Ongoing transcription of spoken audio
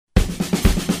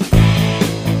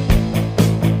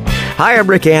Hi, I'm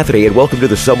Rick Anthony, and welcome to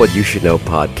the Someone You Should Know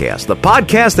podcast, the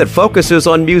podcast that focuses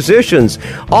on musicians,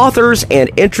 authors,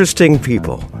 and interesting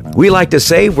people. We like to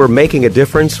say we're making a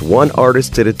difference one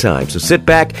artist at a time. So sit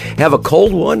back, have a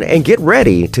cold one, and get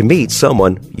ready to meet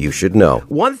someone you should know.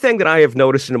 One thing that I have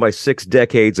noticed in my 6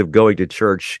 decades of going to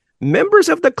church, members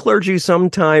of the clergy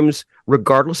sometimes,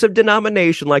 regardless of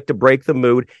denomination, like to break the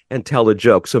mood and tell a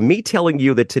joke. So me telling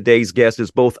you that today's guest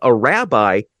is both a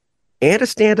rabbi and a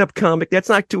stand-up comic, that's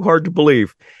not too hard to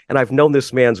believe. And I've known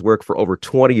this man's work for over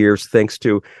 20 years, thanks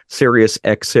to Sirius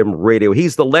XM Radio.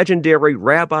 He's the legendary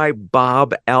Rabbi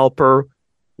Bob Alper.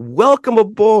 Welcome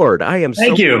aboard. I am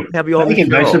Thank so you. glad to have you on the show.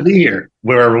 Nice to be here,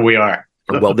 wherever we are.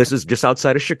 Well, this is just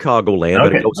outside of Chicagoland,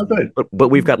 Okay. but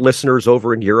we've got listeners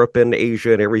over in Europe and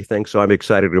Asia and everything, so I'm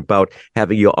excited about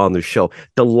having you on the show.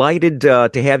 Delighted to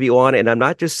have you on, and I'm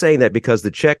not just saying that because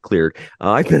the check cleared.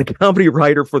 I've been a comedy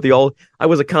writer I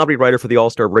was a comedy writer for the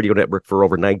All-Star Radio Network for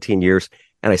over 19 years,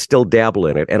 and I still dabble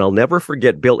in it. And I'll never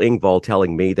forget Bill Engvall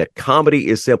telling me that comedy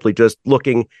is simply just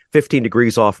looking 15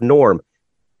 degrees off norm.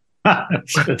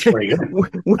 That's very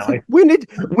good.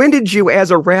 When did you,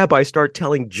 as a rabbi, start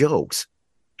telling jokes?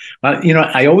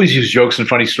 I always use jokes and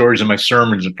funny stories in my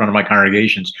sermons in front of my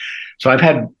congregations. So I've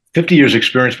had 50 years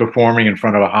experience performing in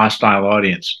front of a hostile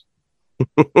audience.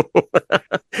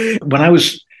 When I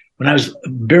was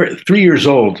 3 years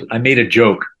old, I made a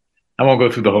joke. I won't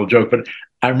go through the whole joke, but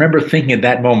I remember thinking at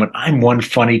that moment, I'm one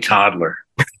funny toddler.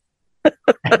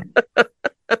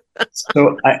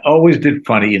 So I always did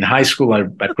funny. In high school, I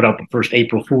put out the first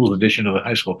April Fool's edition of the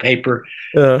high school paper.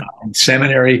 In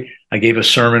seminary, I gave a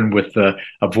sermon with a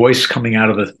voice coming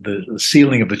out of the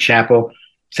ceiling of the chapel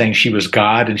saying she was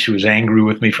God and she was angry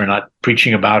with me for not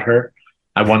preaching about her.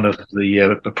 I won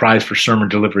the prize for sermon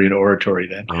delivery and oratory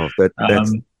then. Oh,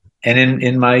 and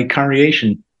in my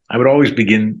congregation, I would always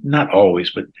begin, not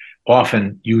always, but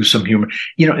often use some humor.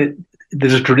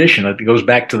 There's a tradition that goes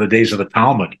back to the days of the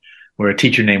Talmud, where a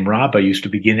teacher named Rabbi used to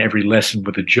begin every lesson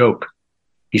with a joke.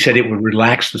 He said it would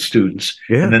relax the students,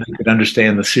 and then they could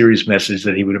understand the serious message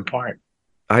that he would impart.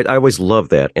 I always love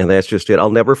that, and that's just it.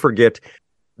 I'll never forget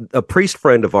a priest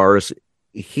friend of ours.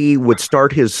 He would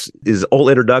start his whole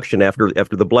introduction after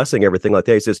the blessing, everything like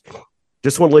that. He says,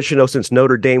 "Just want to let you know, since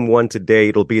Notre Dame won today,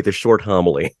 it'll be the short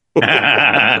homily."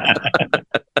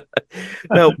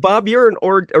 Now, Bob, you're an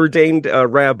ordained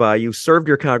rabbi. You served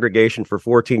your congregation for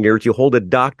 14 years. You hold a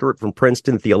doctorate from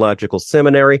Princeton Theological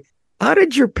Seminary. How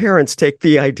did your parents take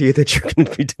the idea that you're going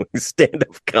to be doing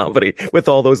stand-up comedy with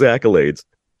all those accolades?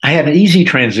 I had an easy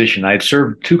transition. I had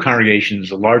served 2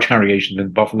 congregations, large congregations in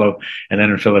Buffalo and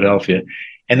then in Philadelphia.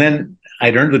 And then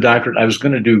I'd earned the doctorate. I was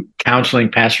going to do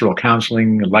counseling, pastoral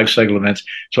counseling, life cycle events.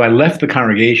 So I left the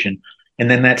congregation.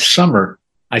 And then that summer,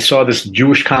 I saw this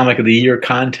Jewish Comic of the Year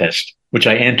contest, which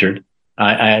I entered.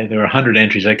 There were 100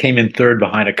 entries. I came in third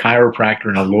behind a chiropractor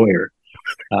and a lawyer.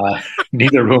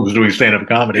 Neither of whom was doing stand-up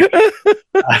comedy.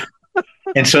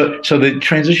 And so the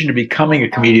transition to becoming a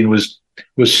comedian was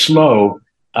slow,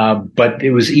 but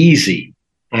it was easy.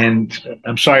 And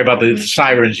I'm sorry about the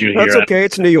sirens you hear. That's okay.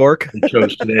 It's New York. The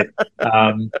shows today.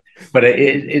 But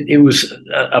it was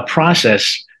a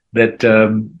process that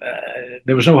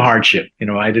there was no hardship.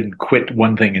 I didn't quit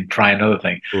one thing and try another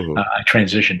thing. Mm-hmm. I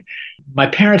transitioned. My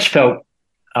parents felt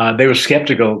they were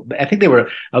skeptical. I think they were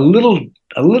a little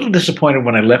disappointed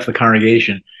when I left the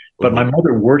congregation. But my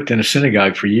mother worked in a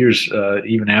synagogue for years,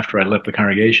 even after I left the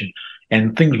congregation,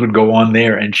 and things would go on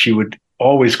there. And she would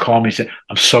always call me and say,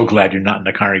 "I'm so glad you're not in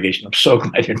the congregation. I'm so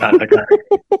glad you're not in the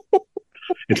congregation."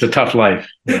 It's a tough life.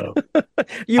 I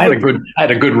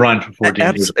had a good run for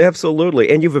 14 years. Absolutely.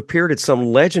 And you've appeared at some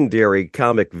legendary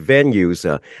comic venues,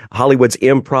 Hollywood's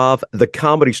Improv, the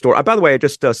Comedy Store. By the way, I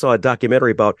just saw a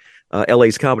documentary about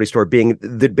LA's Comedy Store being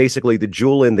basically the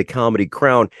jewel in the comedy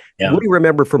crown. Yeah. What do you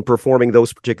remember from performing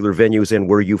those particular venues, and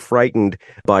were you frightened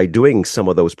by doing some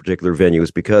of those particular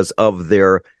venues because of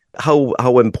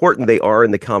how important they are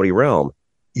in the comedy realm?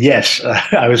 Yes,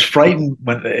 I was frightened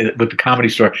with the Comedy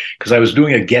Store because I was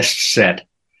doing a guest set.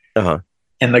 Uh-huh.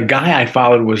 And the guy I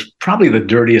followed was probably the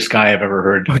dirtiest guy I've ever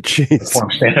heard perform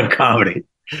stand-up comedy.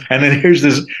 And then here's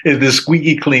this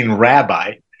squeaky clean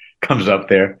rabbi comes up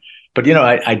there. But,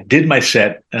 I did my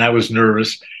set and I was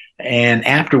nervous. And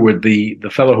afterward, the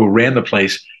fellow who ran the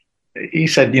place, he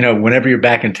said, whenever you're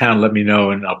back in town, let me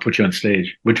know and I'll put you on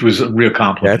stage, which was a real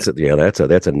compliment.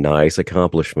 That's a nice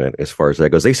accomplishment as far as that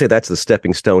goes. They say that's the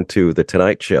stepping stone to the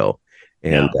Tonight Show.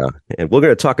 And we're going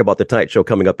to talk about the Tonight Show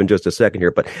coming up in just a second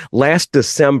here. But last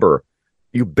December,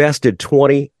 you bested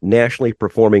 20 nationally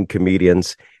performing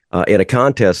comedians in a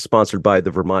contest sponsored by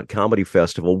the Vermont Comedy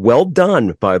Festival. Well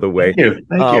done, by the way. Thank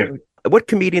you. what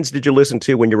comedians did you listen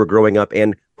to when you were growing up,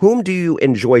 and whom do you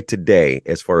enjoy today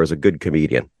as far as a good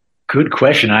comedian? Good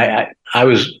question. I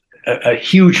was a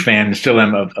huge fan, and still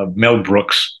am, of Mel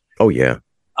Brooks. Oh, yeah.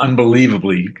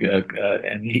 Unbelievably,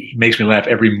 and he makes me laugh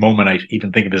every moment I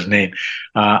even think of his name.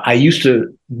 I used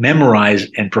to memorize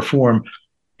and perform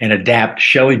and adapt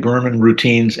Shelley Berman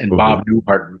routines and Bob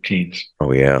Newhart routines.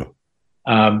 Oh, yeah.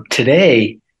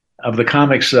 Today, of the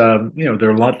comics, there are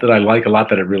a lot that I like, a lot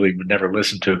that I really would never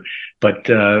listen to. But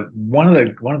one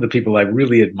of the people I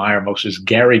really admire most is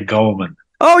Gary Goldman.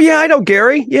 Oh, yeah, I know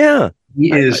Gary. Yeah.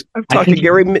 He is. I've talked to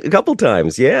Gary a couple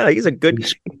times. Yeah, he's a good.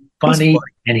 He's funny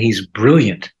and he's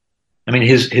brilliant. I mean,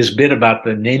 his bit about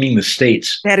the naming the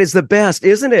states. That is the best,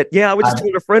 isn't it? Yeah, I was just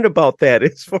telling a friend about that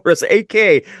as far as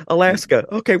AK, Alaska.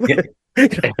 Okay.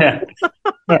 Yeah.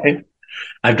 Right.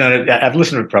 I've done it. I've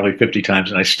listened to it probably 50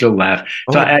 times and I still laugh.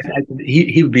 So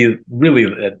he would be really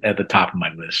at the top of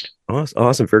my list.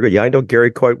 Awesome. Very good. Yeah, I know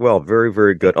Gary quite well. Very,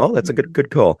 very good. Oh, that's a good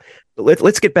call.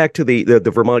 Let's get back to the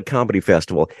Vermont Comedy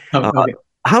Festival. Okay.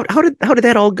 How did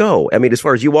that all go? I mean, as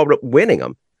far as you all winning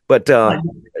them. But I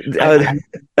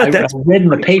read in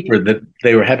the paper that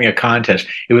they were having a contest.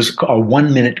 It was a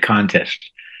 1 minute contest.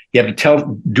 You have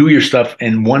to do your stuff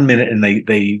in 1 minute, and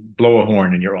they blow a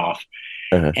horn and you're off.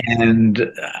 Uh-huh. And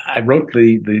I wrote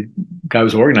the guy who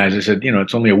was organizing. I said,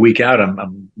 it's only a week out.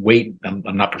 I'm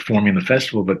not performing the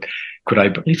festival, but could I?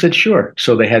 He said, sure.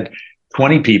 So they had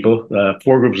 20 people,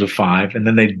 4 groups of 5, and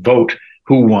then they vote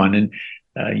who won. And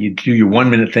you do your 1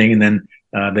 minute thing, and then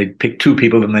they pick 2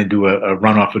 people, and they do a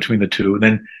runoff between the 2, and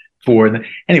then 4. And then,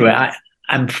 anyway,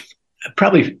 I'm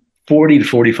probably 40 to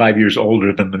 45 years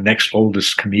older than the next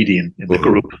oldest comedian in the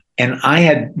group. And I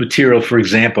had material, for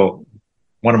example,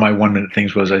 one of my 1 minute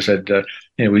things was I said,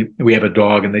 we have a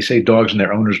dog, and they say dogs and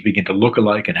their owners begin to look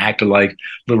alike and act alike,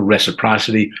 little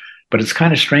reciprocity. But it's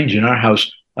kind of strange in our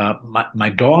house. My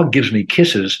dog gives me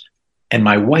kisses, and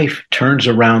my wife turns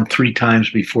around 3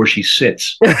 times before she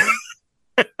sits.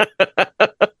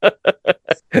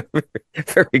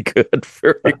 Very good.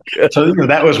 Very good. So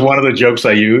that was one of the jokes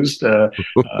I used.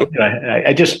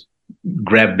 I just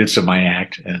grabbed bits of my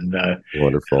act, and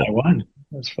wonderful. I won.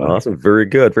 That's fun. Awesome. Very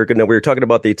good. Very good. Now, we were talking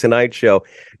about the Tonight Show.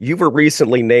 You were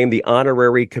recently named the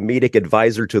honorary comedic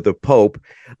advisor to the Pope,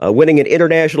 winning an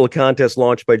international contest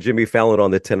launched by Jimmy Fallon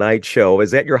on the Tonight Show.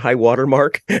 Is that your high water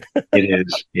mark? It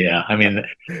is. Yeah. I mean,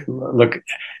 look,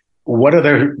 what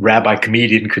other rabbi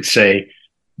comedian could say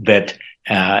that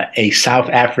a South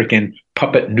African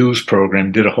puppet news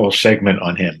program did a whole segment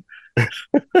on him,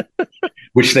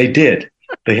 which they did.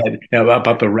 They had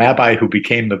about the rabbi who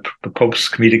became the Pope's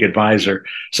comedic advisor.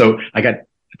 So I got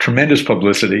tremendous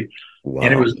publicity,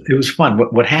 and it was fun.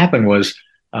 What happened was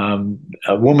a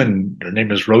woman, her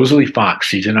name is Rosalie Fox.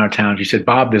 She's in our town. She said,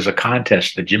 "Bob, there's a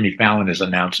contest that Jimmy Fallon is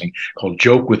announcing called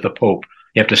Joke with the Pope.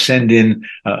 You have to send in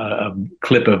a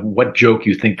clip of what joke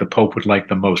you think the Pope would like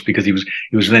the most, because he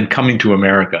was then coming to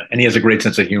America, and he has a great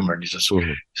sense of humor." And he says,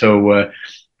 So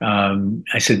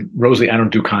I said, "Rosalie, I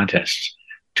don't do contests."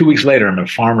 2 weeks later, I'm at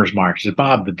a farmer's market. She said,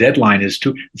 "Bob, the deadline is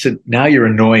 2." I said, "Now you're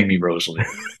annoying me, Rosalie."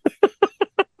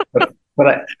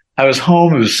 but I was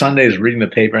home. It was Sunday. I was reading the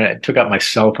paper. And I took out my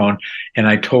cell phone, and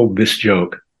I told this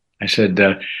joke. I said,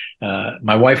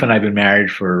 my wife and I have been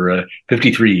married for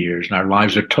 53 years, and our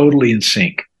lives are totally in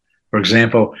sync. For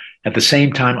example, at the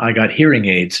same time I got hearing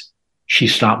aids, she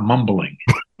stopped mumbling.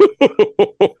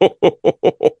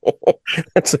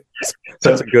 That's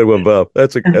a good one, Bob.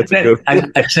 That's a good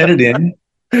one. I sent it in.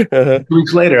 2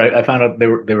 weeks later, I found out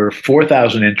there were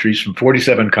 4,000 entries from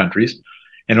 47 countries.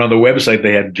 And on the website,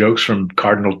 they had jokes from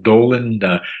Cardinal Dolan,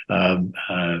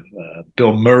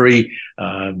 Bill Murray,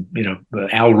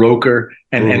 Al Roker,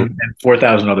 and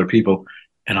 4,000 other people.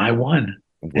 And I won.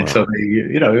 Wow. And so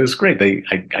it was great.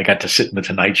 I got to sit in the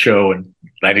Tonight Show, and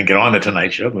I didn't get on the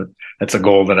Tonight Show, but that's a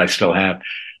goal that I still have.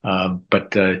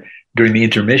 But during the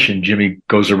intermission, Jimmy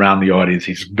goes around the audience.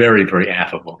 He's very, very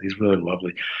affable. He's really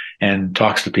lovely, and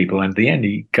talks to people. And at the end,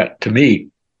 he got to me,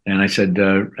 and I said,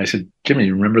 "Jimmy,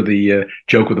 you remember the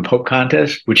joke with the Pope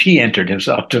contest, which he entered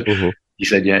himself to?" He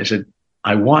said, "Yeah." I said,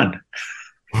 "I won."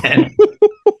 And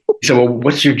he said, "Well,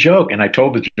 what's your joke?" And I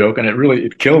told the joke, and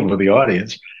it killed with the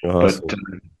audience. Awesome. But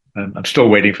I'm still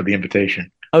waiting for the invitation.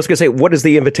 I was going to say, what is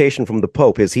the invitation from the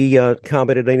Pope? Has he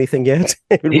commented anything yet?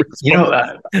 I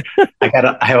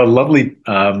have a lovely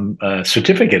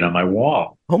certificate on my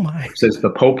wall. Oh my! It says, "The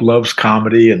Pope loves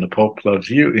comedy, and the Pope loves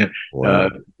you." Wow.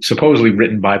 Supposedly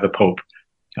written by the Pope.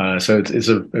 So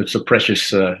it's a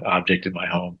precious object in my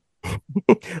home.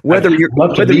 Whether I'd you're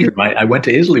love to whether meet you're him. I went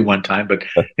to Italy one time, but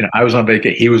I was on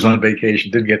vacation. He was on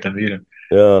vacation. Didn't get to meet him.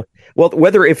 well,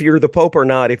 whether if you're the Pope or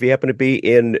not, if you happen to be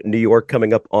in New York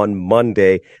coming up on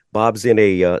Monday, Bob's in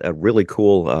a really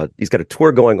cool. He's got a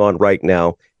tour going on right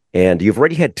now, and you've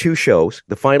already had two shows.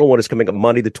 The final one is coming up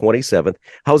Monday, the 27th.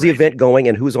 How's the event going,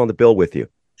 and who's on the bill with you?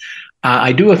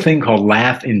 I do a thing called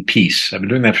Laugh in Peace. I've been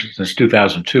doing that since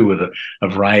 2002 with a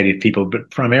variety of people, but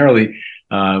primarily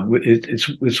it's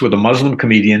with a Muslim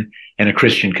comedian and a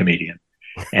Christian comedian.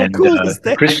 How And cool is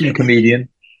the that? Christian comedian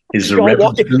is the You all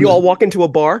walk. Reverend You all Susan. walk into a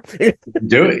bar.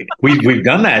 Do it. We've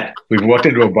done that. We've walked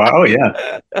into a bar. Oh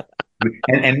yeah.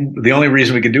 And the only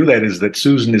reason we can do that is that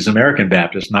Susan is American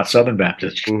Baptist, not Southern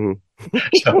Baptist. Mhm.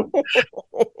 So,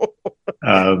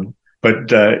 um,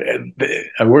 but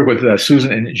I work with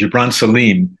Susan and Gibran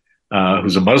Salim,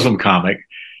 who's a Muslim comic,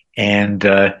 and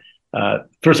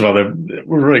first of all, we're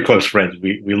really close friends.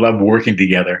 We love working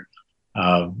together.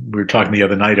 We were talking the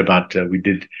other night about we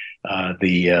did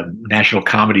the National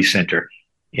Comedy Center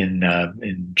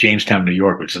in Jamestown, New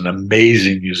York, which is an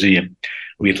amazing museum.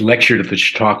 We had lectured at the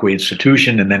Chautauqua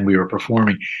Institution, and then we were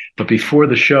performing. But before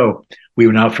the show, we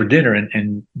went out for dinner,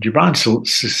 and Gibran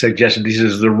suggested, he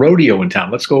says, "The rodeo in town.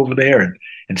 Let's go over there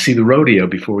and see the rodeo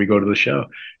before we go to the show."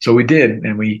 So we did,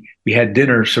 and we had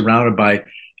dinner surrounded by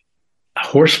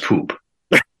horse poop.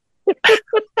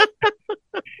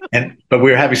 But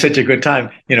we were having such a good time.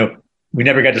 We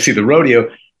never got to see the rodeo,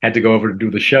 had to go over to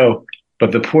do the show.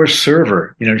 But the poor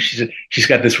server, she's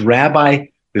got this rabbi,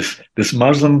 this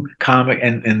Muslim comic,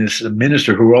 and this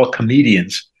minister who are all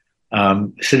comedians,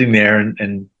 sitting there,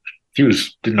 and she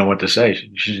didn't know what to say.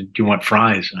 She said, "Do you want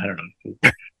fries?" I don't know.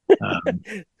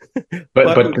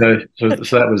 So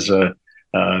that was a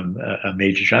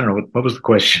major. I don't know what was the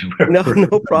question.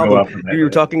 No problem. You were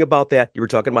talking about that. You were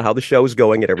talking about how the show's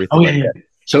going and everything. Oh yeah.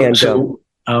 So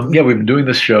we've been doing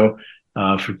this show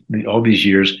for all these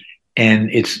years, and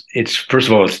it's first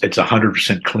of all it's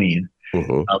 100% clean.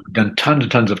 Mm-hmm. We've done tons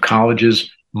and tons of colleges,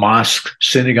 mosques,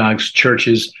 synagogues,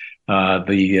 churches,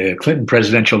 the Clinton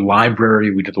Presidential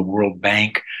Library. We did the World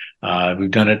Bank.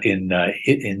 We've done it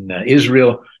in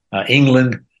Israel,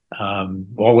 England,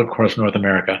 all across North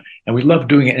America, and we love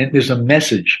doing it. And there's a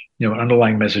message, an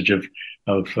underlying message of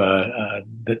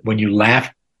that when you laugh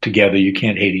together, you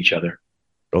can't hate each other.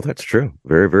 Oh, that's true.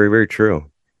 Very, very, very true.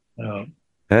 Uh,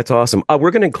 That's awesome.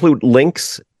 We're going to include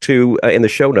links to in the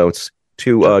show notes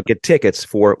to get tickets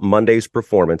for Monday's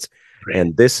performance. Great.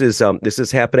 And this is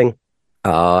happening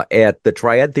at the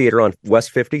Triad Theater on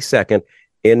West 52nd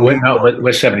in West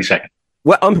 72nd.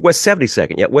 Well, West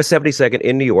 72nd. Yeah, West 72nd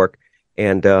in New York.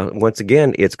 And once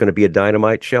again, it's going to be a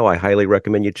dynamite show. I highly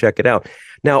recommend you check it out.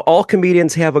 Now, all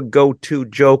comedians have a go-to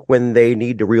joke when they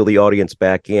need to reel the audience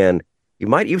back in.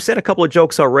 You've said a couple of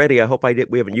jokes already. I hope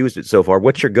we haven't used it so far.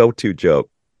 What's your go-to joke?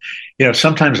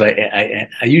 Sometimes I end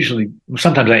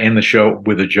the show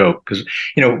with a joke because,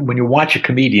 when you watch a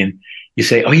comedian, you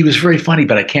say, "Oh, he was very funny,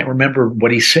 but I can't remember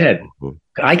what he said." Mm-hmm.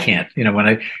 I can't,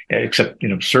 except,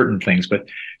 certain things. But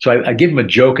so I give them a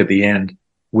joke at the end,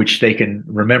 which they can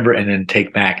remember and then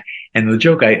take back. And the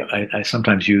joke I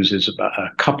sometimes use is about a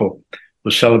couple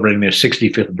was celebrating their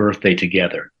 65th birthday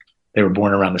together. They were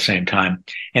born around the same time.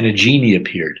 And a genie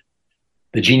appeared.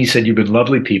 The genie said, "You've been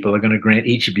lovely people. I'm going to grant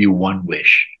each of you one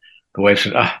wish." The wife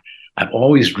said, "I've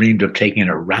always dreamed of taking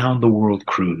a round-the-world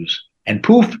cruise." And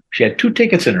poof, she had 2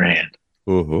 tickets in her hand.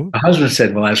 Mm-hmm. The husband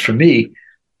said, "Well, as for me,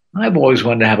 I've always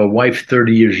wanted to have a wife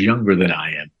 30 years younger than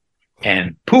I am."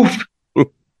 And poof,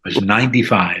 was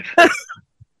 95.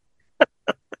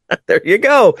 There you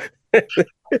go. There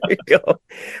you go.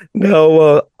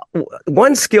 No,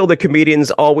 one skill that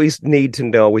comedians always need to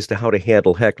know is how to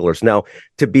handle hecklers. Now,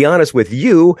 to be honest with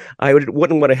you, I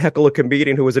wouldn't want to heckle a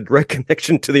comedian who has a direct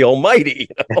connection to the Almighty.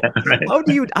 Right. How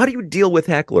do you deal with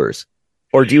hecklers?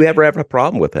 Or do you ever have a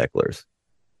problem with hecklers?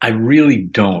 I really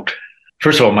don't.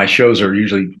 First of all, my shows are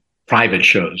usually private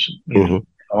shows.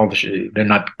 Mm-hmm. They're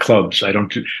not clubs. I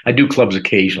do clubs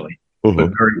occasionally, mm-hmm.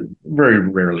 but very, very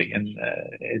rarely. And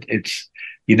it's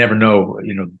you never know.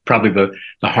 Probably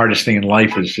the hardest thing in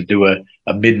life is to do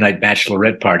a midnight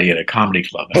bachelorette party at a comedy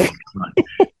club.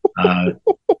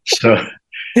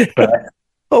 But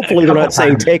hopefully they're not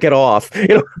saying take it off.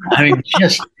 I mean,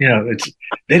 just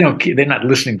they're not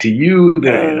listening to you.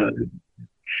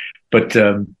 But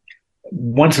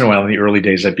once in a while, in the early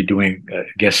days, I'd be doing a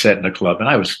guest set in a club, and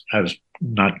I was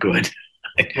not good.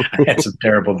 I had some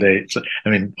terrible days. I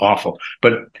mean, awful.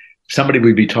 But somebody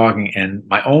would be talking, and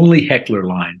my only heckler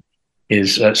line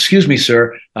is, "Excuse me,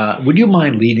 sir, would you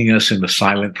mind leading us in the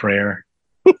silent prayer?"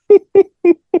 But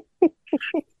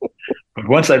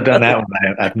once I've done that one,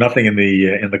 I have nothing in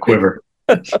the quiver.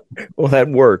 Well, that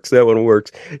works. That one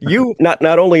works. You not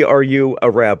only are you a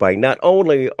rabbi, not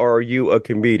only are you a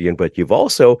comedian, but you've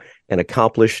also an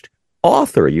accomplished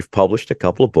author. You've published a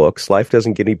couple of books. Life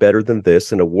doesn't get any better than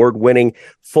this. An award-winning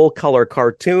full-color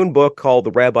cartoon book called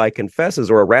The Rabbi Confesses,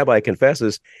 or A Rabbi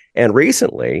Confesses. And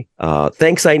recently,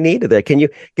 Thanks I Needed That. Can you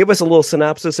give us a little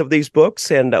synopsis of these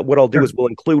books? And what I'll do is we'll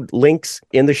include links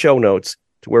in the show notes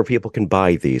to where people can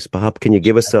buy these. Bob, can you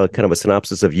give us a kind of a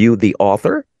synopsis of you, the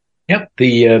author? Yep.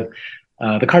 The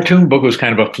cartoon book was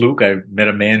kind of a fluke. I met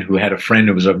a man who had a friend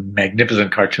who was a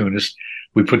magnificent cartoonist.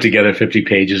 We put together 50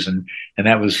 pages, and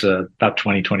that was about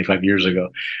 25 years ago.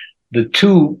 The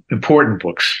two important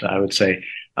books, I would say,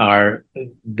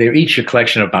 they're each a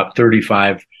collection of about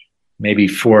 35, maybe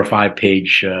 4 or 5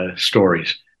 page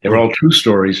stories. They're all true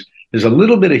stories. There's a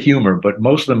little bit of humor, but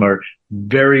most of them are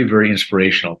very, very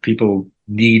inspirational. People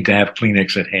need to have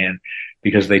Kleenex at hand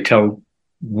because they tell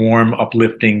warm,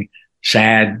 uplifting,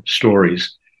 sad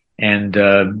stories, and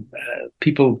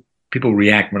people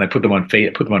react when I put them on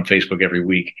Facebook every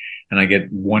week, and I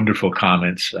get wonderful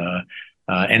comments,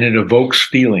 and it evokes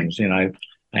feelings. You know,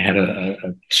 I had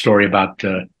a story about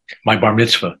my bar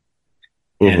mitzvah,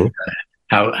 and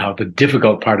how the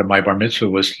difficult part of my bar mitzvah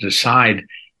was to decide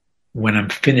when I'm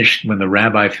finished, when the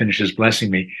rabbi finishes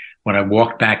blessing me. When I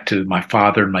walked back to my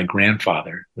father and my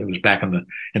grandfather, it was back in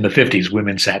the 50s,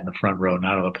 women sat in the front row,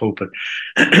 not on the pulpit.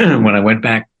 When I went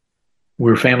back, we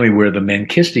were a family where the men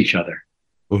kissed each other.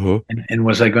 And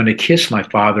was I going to kiss my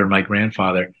father and my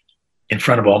grandfather in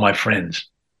front of all my friends?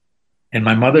 And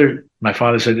my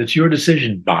father said, "It's your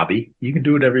decision, Bobby. You can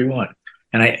do whatever you want."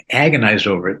 And I agonized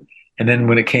over it. And then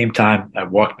when it came time, I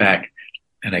walked back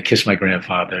and I kissed my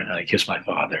grandfather and I kissed my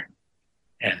father.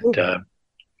 And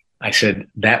I said,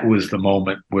 that was the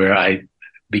moment where I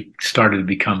started to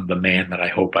become the man that I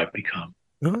hope I've become.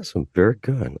 Awesome. Very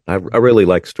good. I really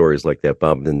like stories like that,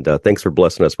 Bob. And thanks for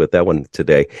blessing us with that one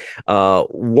today.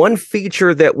 One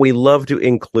feature that we love to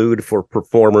include for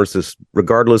performers is,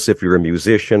 regardless if you're a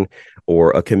musician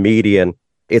or a comedian,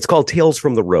 it's called Tales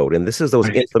from the Road. And this is those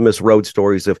infamous road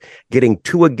stories of getting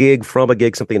to a gig, from a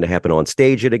gig, something to happen on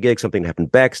stage at a gig, something to happen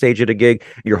backstage at a gig,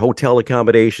 your hotel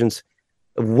accommodations.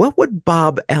 What would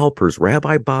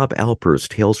Rabbi Bob Alper's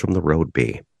Tales from the Road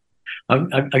be? I'll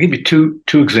give you two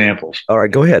examples. All right,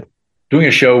 go ahead. Doing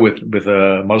a show with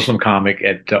a Muslim comic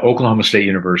at Oklahoma State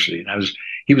University. And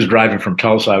he was driving from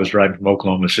Tulsa. I was driving from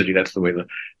Oklahoma City. That's the way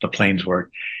the planes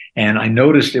work. And I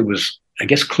noticed it was, I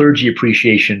guess, Clergy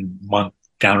Appreciation Month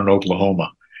down in Oklahoma.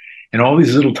 And all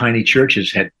these little tiny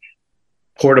churches had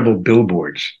portable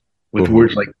billboards with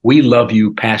words like, "We love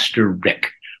you, Pastor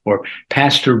Rick," or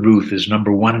 "Pastor Ruth is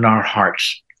number one in our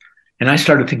hearts." And I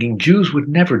started thinking Jews would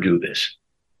never do this.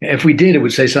 If we did, it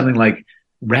would say something like,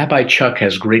 "Rabbi Chuck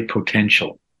has great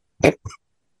potential."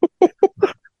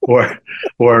 or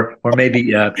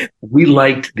maybe "We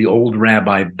liked the old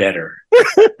rabbi better."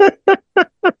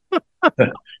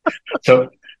 So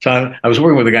I was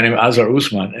working with a guy named Azar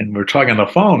Usman, and we were talking on the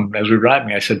phone as we were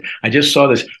driving. I said, "I just saw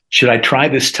this. Should I try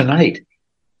this tonight?"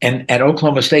 And at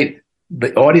Oklahoma State,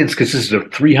 the audience consisted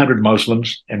of 300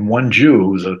 Muslims and one Jew who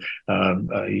was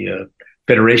a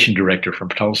Federation director from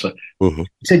Tulsa. He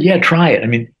said, "Yeah, try it. I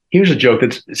mean, here's a joke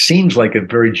that seems like a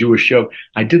very Jewish joke."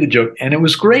 I did the joke, and it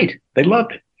was great. They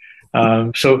loved it.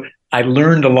 So I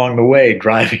learned along the way,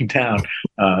 driving down,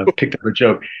 picked up a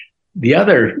joke. The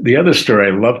other story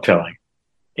I love telling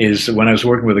is when I was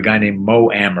working with a guy named Mo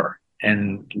Amer.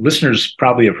 And listeners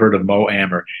probably have heard of Mo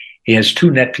Amer. He has 2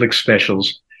 Netflix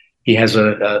specials. He has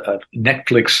a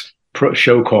Netflix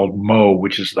show called Mo,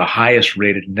 which is the highest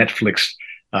rated Netflix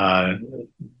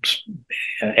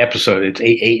episode. It's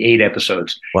eight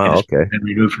episodes. Wow, okay. And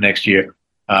renewed for next year.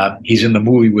 He's in the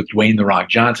movie with Dwayne "The Rock"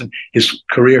 Johnson. His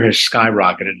career has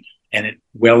skyrocketed, and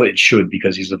it should,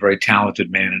 because he's a very talented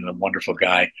man and a wonderful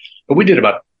guy. But we did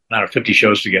about 50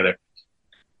 shows together.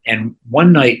 And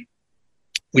one night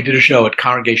we did a show at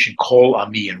Congregation Kol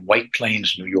Ami in White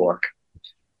Plains, New York.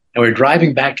 And we were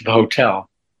driving back to the hotel,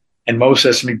 and Mo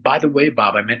says to me, "By the way,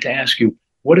 Bob, I meant to ask you,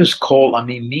 what does Kol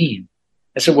Ami mean?"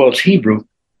 I said, "Well, it's Hebrew.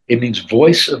 It means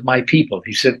voice of my people."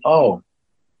 He said, "Oh,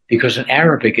 because in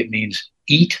Arabic it means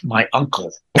eat my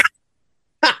uncle."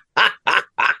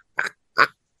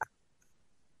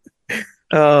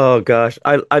 Oh gosh,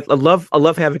 I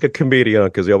love having a comedian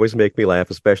because they always make me laugh,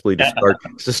 especially to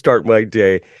start my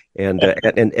day. And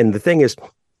the thing is,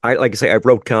 like I say, I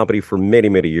wrote comedy for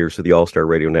many years for the All Star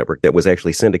Radio Network that was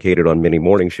actually syndicated on many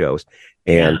morning shows,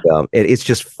 and it's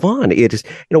just fun. It is,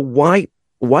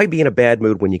 why be in a bad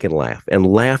mood when you can laugh? And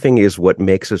laughing is what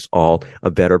makes us all a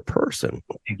better person.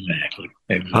 Exactly.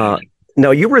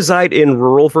 Now, you reside in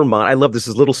rural Vermont. I love this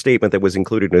little statement that was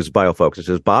included in his bio, folks. It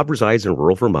says, Bob resides in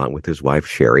rural Vermont with his wife,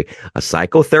 Sherry, a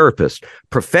psychotherapist.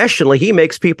 Professionally, he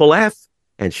makes people laugh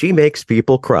and she makes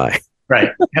people cry.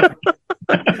 Right. Yep.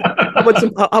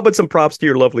 How about some props to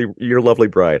your lovely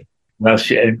bride? Well,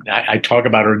 I talk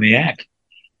about her in the act.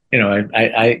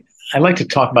 I like to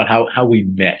talk about how we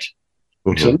met.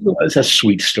 Mm-hmm. So it's a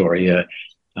sweet story.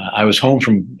 I was home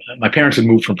from my parents had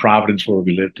moved from Providence, where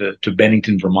we lived, to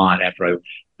Bennington, Vermont, after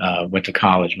I went to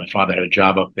college. My father had a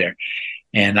job up there,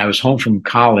 and I was home from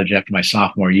college after my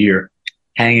sophomore year,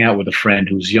 hanging out with a friend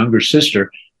whose younger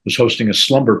sister was hosting a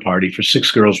slumber party for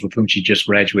 6 girls with whom she just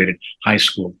graduated high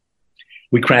school.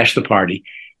 We crashed the party,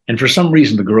 and for some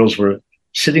reason, the girls were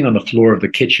sitting on the floor of the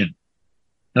kitchen.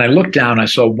 And I looked down, I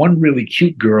saw one really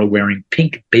cute girl wearing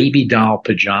pink baby doll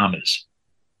pajamas.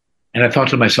 And I thought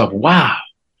to myself, wow,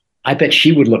 I bet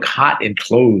she would look hot in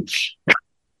clothes.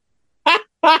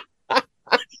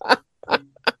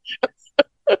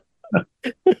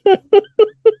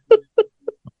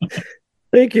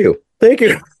 Thank you. I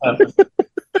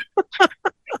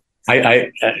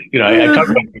talk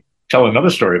about tell another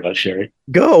story about Sherry.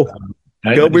 Go.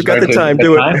 We've got the time.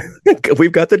 Do it.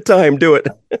 We've got the time. Do it.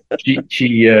 She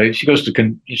used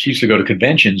to go to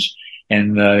conventions,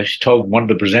 and she told one of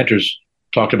the presenters,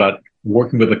 talked about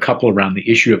working with a couple around the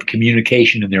issue of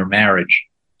communication in their marriage.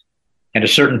 At a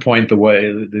certain point,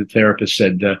 the therapist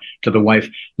said to the wife,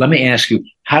 "Let me ask you,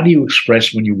 how do you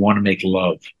express when you want to make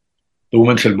love?" The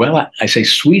woman said, "Well, I say,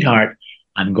 sweetheart,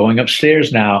 I'm going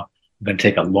upstairs now. I'm going to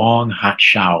take a long, hot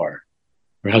shower."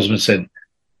 Her husband said,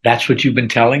 "That's what you've been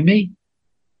telling me?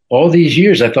 All these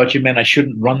years, I thought you meant I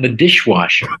shouldn't run the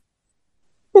dishwasher."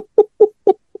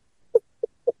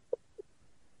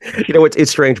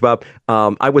 It's strange, Bob.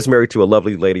 I was married to a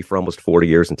lovely lady for almost 40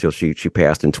 years until she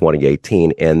passed in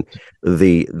 2018. And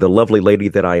the lovely lady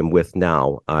that I am with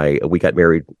now, we got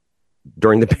married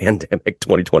during the pandemic,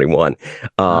 2021.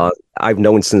 I've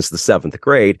known since the 7th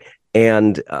grade.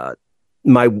 And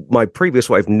my previous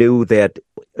wife knew that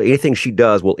anything she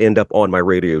does will end up on my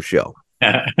radio show.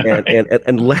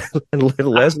 and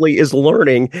Leslie is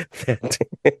learning that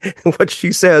what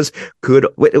she says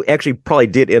actually probably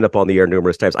did end up on the air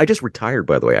numerous times. I just retired,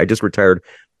 by the way. I just retired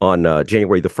on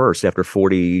January the 1st after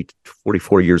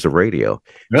 44 years of radio.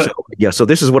 Really? So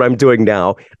this is what I'm doing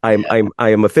now. I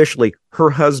am officially her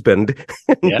husband,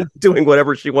 doing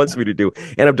whatever she wants me to do,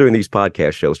 and I'm doing these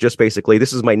podcast shows. Just basically,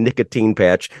 this is my nicotine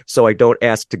patch, so I don't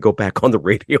ask to go back on the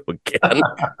radio again.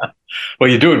 Well,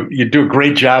 you do a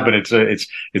great job, and it's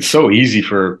so easy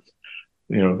for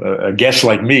a guest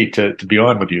like me to be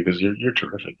on with you, because you're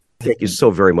terrific. Thank you so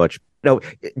very much. Now,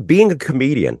 being a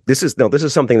comedian, this is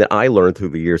something that I learned through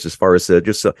the years as far as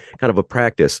just kind of a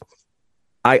practice.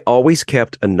 I always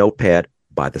kept a notepad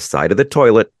by the side of the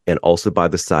toilet and also by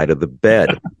the side of the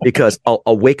bed, because I'll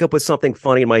wake up with something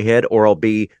funny in my head, or I'll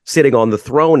be sitting on the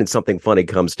throne and something funny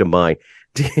comes to mind.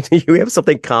 Do you have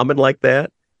something common like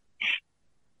that?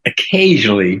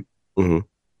 Occasionally. Mm-hmm.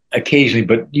 Occasionally,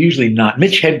 but usually not.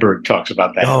 Mitch Hedberg talks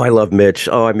about that. Oh, I love Mitch.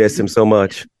 Oh, I miss him so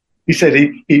much. He said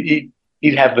he'd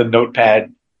have the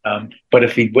notepad, but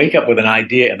if he'd wake up with an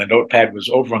idea and the notepad was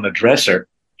over on the dresser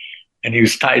and he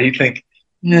was tired, he'd think,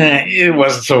 nah, it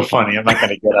wasn't so funny. I'm not going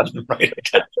to get up and write it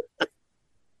down.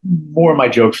 More of my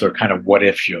jokes are kind of what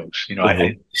if jokes. Mm-hmm.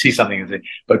 I see something and say,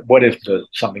 but what if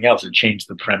something else had changed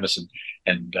the premise?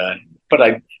 But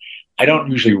I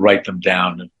don't usually write them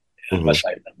down unless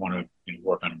I want to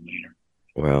work on them later.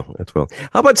 Well, that's well.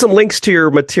 How about some links to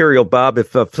your material, Bob?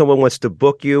 If someone wants to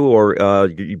book you, or we're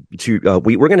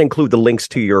going to include the links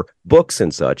to your books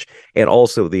and such, and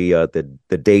also the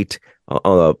date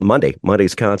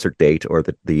Monday's concert date, or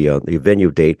the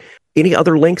venue date. Any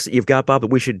other links that you've got, Bob, that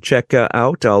we should check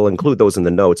out? I'll include those in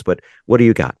the notes. But what do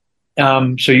you got? So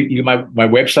my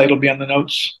website will be on the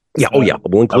notes. Yeah. Oh, yeah.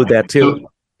 We'll include that too.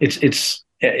 So it's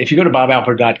if you go to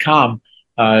bobalper.com.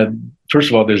 First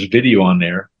of all, there's a video on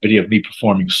there, video of me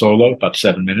performing solo, about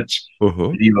 7 minutes.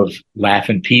 Mm-hmm. Video of Laugh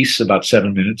in Peace, about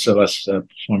 7 minutes of us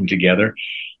performing together.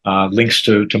 Links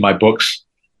to my books,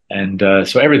 and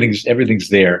so everything's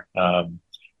there.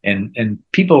 And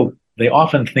people, they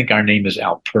often think our name is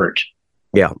Alpert.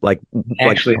 Yeah,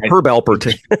 actually, Herb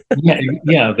Alpert.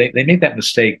 yeah. They make that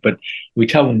mistake, but we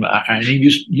tell them our name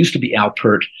used to be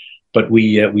Alpert, but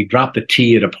we dropped the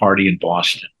T at a party in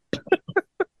Boston.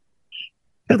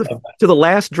 To the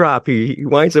last drop, he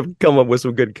winds up coming up with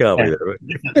some good comedy there.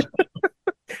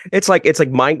 It's like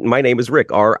my name is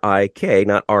Rick, R-I-K,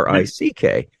 not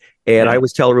R-I-C-K. And I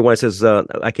always tell everyone, I says,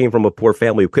 I came from a poor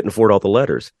family who couldn't afford all the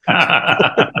letters.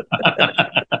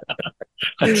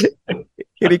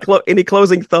 Any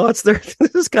closing thoughts there?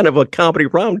 is kind of a comedy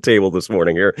roundtable this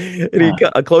morning here. Any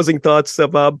closing thoughts,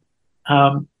 Bob?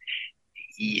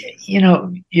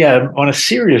 Yeah, on a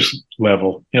serious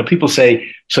level, people say,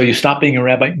 so you stop being a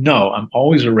rabbi? No, I'm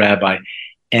always a rabbi.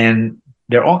 And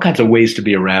there are all kinds of ways to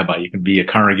be a rabbi. You can be a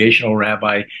congregational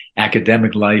rabbi,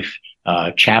 academic life,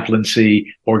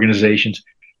 chaplaincy, organizations.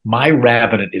 My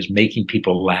rabbinate is making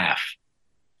people laugh.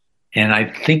 And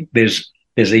I think there's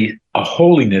a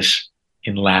holiness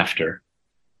in laughter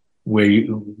where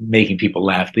you're making people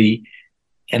laugh. The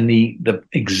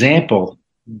example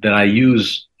that I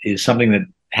use is something that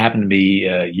happened to me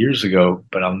years ago,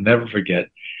 but I'll never forget.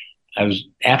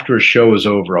 After a show was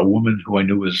over, a woman who I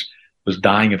knew was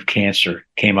dying of cancer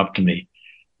came up to me,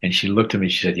 and she looked at me.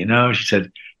 She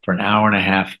said, for an hour and a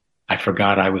half, I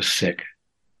forgot I was sick.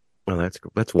 Oh,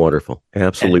 that's wonderful.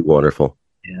 Absolutely wonderful.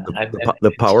 Yeah,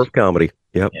 the power of comedy.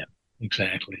 Yep. Yeah,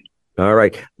 exactly. All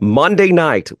right. Monday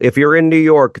night, if you're in New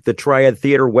York, the Triad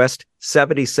Theater West,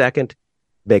 72nd,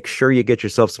 make sure you get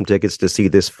yourself some tickets to see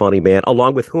this funny man,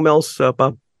 along with whom else,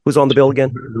 Bob? Who's on the bill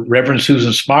again? Reverend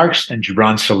Susan Sparks and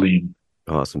Gibran Salim.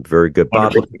 Awesome. Very good,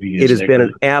 Bob. It has been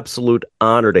an absolute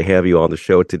honor to have you on the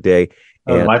show today.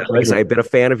 And my pleasure. I've been a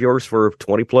fan of yours for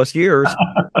 20 plus years.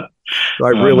 So I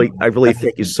really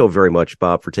thank you so very much,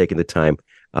 Bob, for taking the time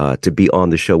to be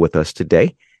on the show with us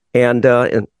today. And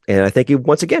I thank you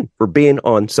once again for being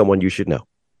on Someone You Should Know.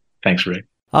 Thanks, Rick.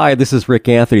 Hi, this is Rick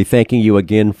Anthony, thanking you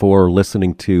again for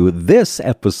listening to this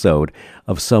episode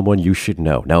of Someone You Should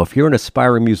Know. Now, if you're an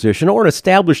aspiring musician or an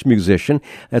established musician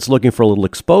that's looking for a little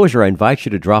exposure, I invite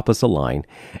you to drop us a line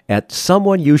at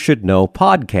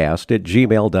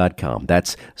someoneyoushouldknowpodcast@gmail.com.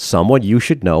 That's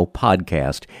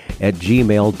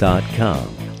someoneyoushouldknowpodcast@gmail.com.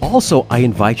 Also, I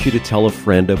invite you to tell a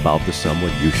friend about the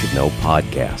Someone You Should Know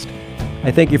podcast. I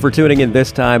thank you for tuning in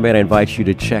this time, and I invite you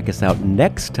to check us out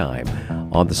next time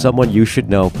on the Someone You Should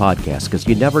Know podcast, because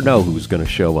you never know who's going to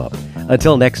show up.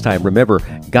 Until next time, remember,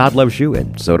 God loves you,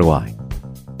 and so do I.